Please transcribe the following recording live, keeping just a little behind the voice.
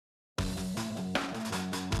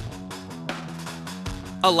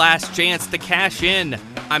a last chance to cash in.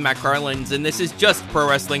 I'm Matt Carlins, and this is just pro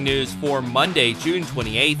wrestling news for Monday, June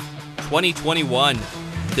 28th, 2021.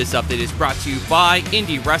 This update is brought to you by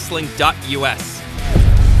IndieWrestling.us.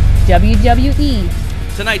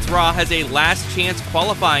 WWE. Tonight's Raw has a last chance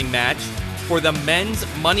qualifying match for the men's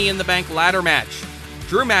Money in the Bank ladder match.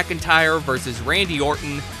 Drew McIntyre versus Randy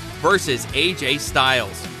Orton versus AJ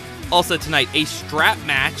Styles. Also tonight, a strap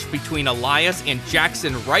match between Elias and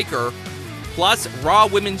Jackson Ryker, plus Raw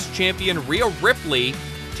Women's Champion Rhea Ripley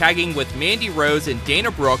tagging with Mandy Rose and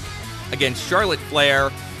Dana Brooke against Charlotte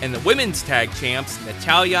Flair and the women's tag champs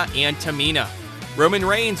Natalya and Tamina. Roman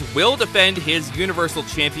Reigns will defend his Universal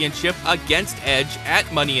Championship against Edge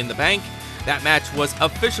at Money in the Bank. That match was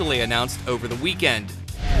officially announced over the weekend.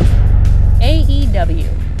 AEW.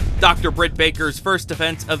 Dr. Britt Baker's first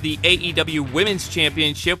defense of the AEW Women's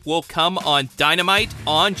Championship will come on Dynamite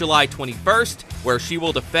on July 21st, where she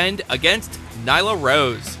will defend against Nyla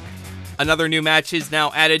Rose. Another new match is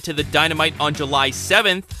now added to the Dynamite on July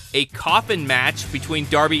 7th, a coffin match between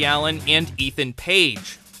Darby Allin and Ethan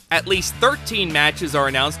Page. At least 13 matches are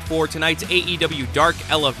announced for tonight's AEW Dark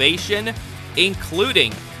Elevation,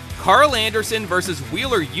 including Carl Anderson versus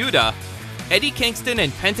Wheeler Yuta, Eddie Kingston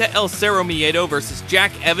and Penta El Zero Miedo versus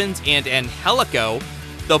Jack Evans and Angelico,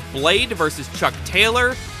 The Blade versus Chuck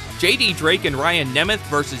Taylor, JD Drake and Ryan Nemeth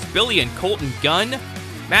versus Billy and Colton Gunn,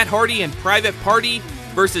 Matt Hardy and Private Party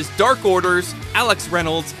versus Dark Orders, Alex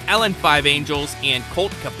Reynolds, Alan Five Angels, and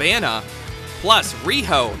Colt Cabana, plus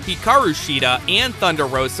Riho, Hikaru Shida, and Thunder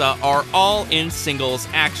Rosa are all in singles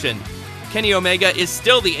action. Kenny Omega is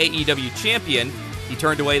still the AEW champion. He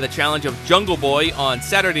turned away the challenge of Jungle Boy on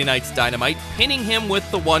Saturday night's Dynamite, pinning him with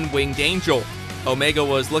the One-Winged Angel. Omega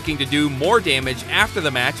was looking to do more damage after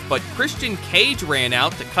the match, but Christian Cage ran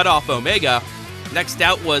out to cut off Omega. Next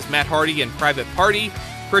out was Matt Hardy and Private Party.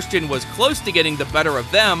 Christian was close to getting the better of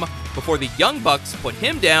them before the Young Bucks put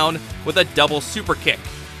him down with a double super kick.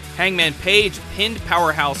 Hangman Page pinned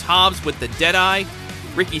Powerhouse Hobbs with the Deadeye.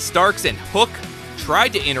 Ricky Starks and Hook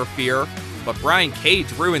tried to interfere, but Brian Cage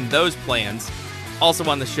ruined those plans. Also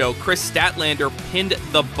on the show, Chris Statlander pinned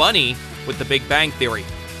the Bunny with the Big Bang Theory.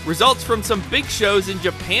 Results from some big shows in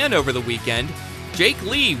Japan over the weekend. Jake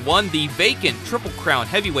Lee won the vacant Triple Crown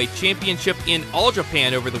Heavyweight Championship in All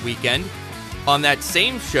Japan over the weekend. On that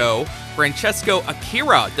same show, Francesco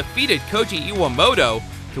Akira defeated Koji Iwamoto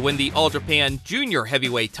to win the All Japan Junior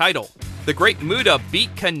Heavyweight title. The Great Muta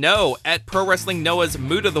beat Kano at Pro Wrestling Noah's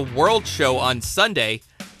Muta the World show on Sunday.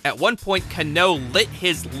 At one point, Kano lit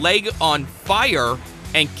his leg on fire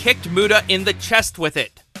and kicked Muta in the chest with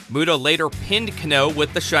it. Muta later pinned Kano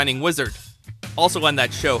with the Shining Wizard. Also on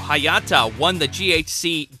that show, Hayata won the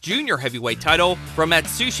GHC Junior Heavyweight title from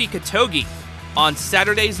Atsushi Katogi. On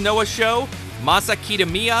Saturday's Noah show, Masa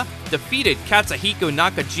Kitamiya defeated Katsuhiko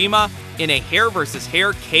Nakajima in a hair versus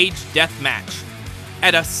hair cage death match.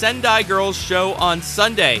 At a Sendai Girls show on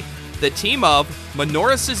Sunday, the team of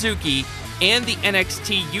Minoru Suzuki and the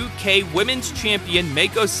NXT UK Women's Champion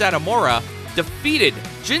Meiko Satomura defeated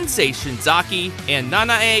Jinsei Shinzaki and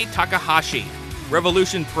Nanae Takahashi.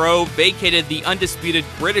 Revolution Pro vacated the undisputed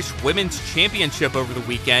British Women's Championship over the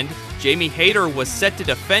weekend. Jamie Hayter was set to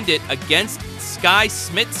defend it against Sky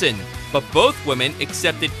Smitson, but both women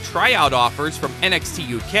accepted tryout offers from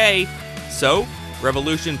NXT UK, so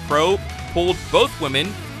Revolution Pro pulled both women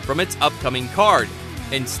from its upcoming card.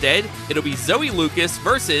 Instead, it'll be Zoe Lucas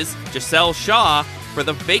versus Giselle Shaw for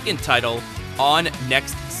the vacant title on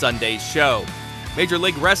next Sunday's show. Major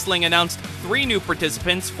League Wrestling announced 3 new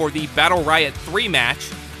participants for the Battle Riot 3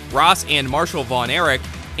 match, Ross and Marshall Von Erich,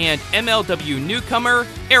 and MLW newcomer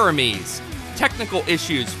Aramis. Technical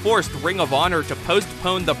issues forced Ring of Honor to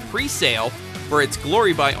postpone the pre-sale for its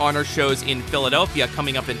Glory by Honor shows in Philadelphia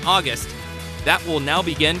coming up in August. That will now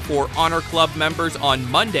begin for Honor Club members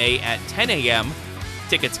on Monday at 10 a.m.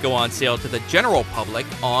 Tickets go on sale to the general public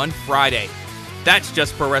on Friday. That's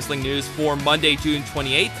just pro wrestling news for Monday, June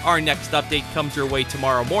 28th. Our next update comes your way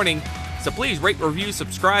tomorrow morning, so please rate, review,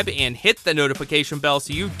 subscribe, and hit the notification bell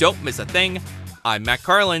so you don't miss a thing. I'm Matt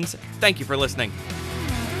Carlins. Thank you for listening.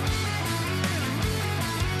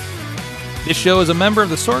 This show is a member of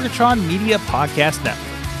the Sorgatron Media Podcast Network.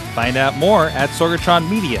 Find out more at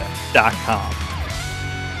sorgatronmedia.com.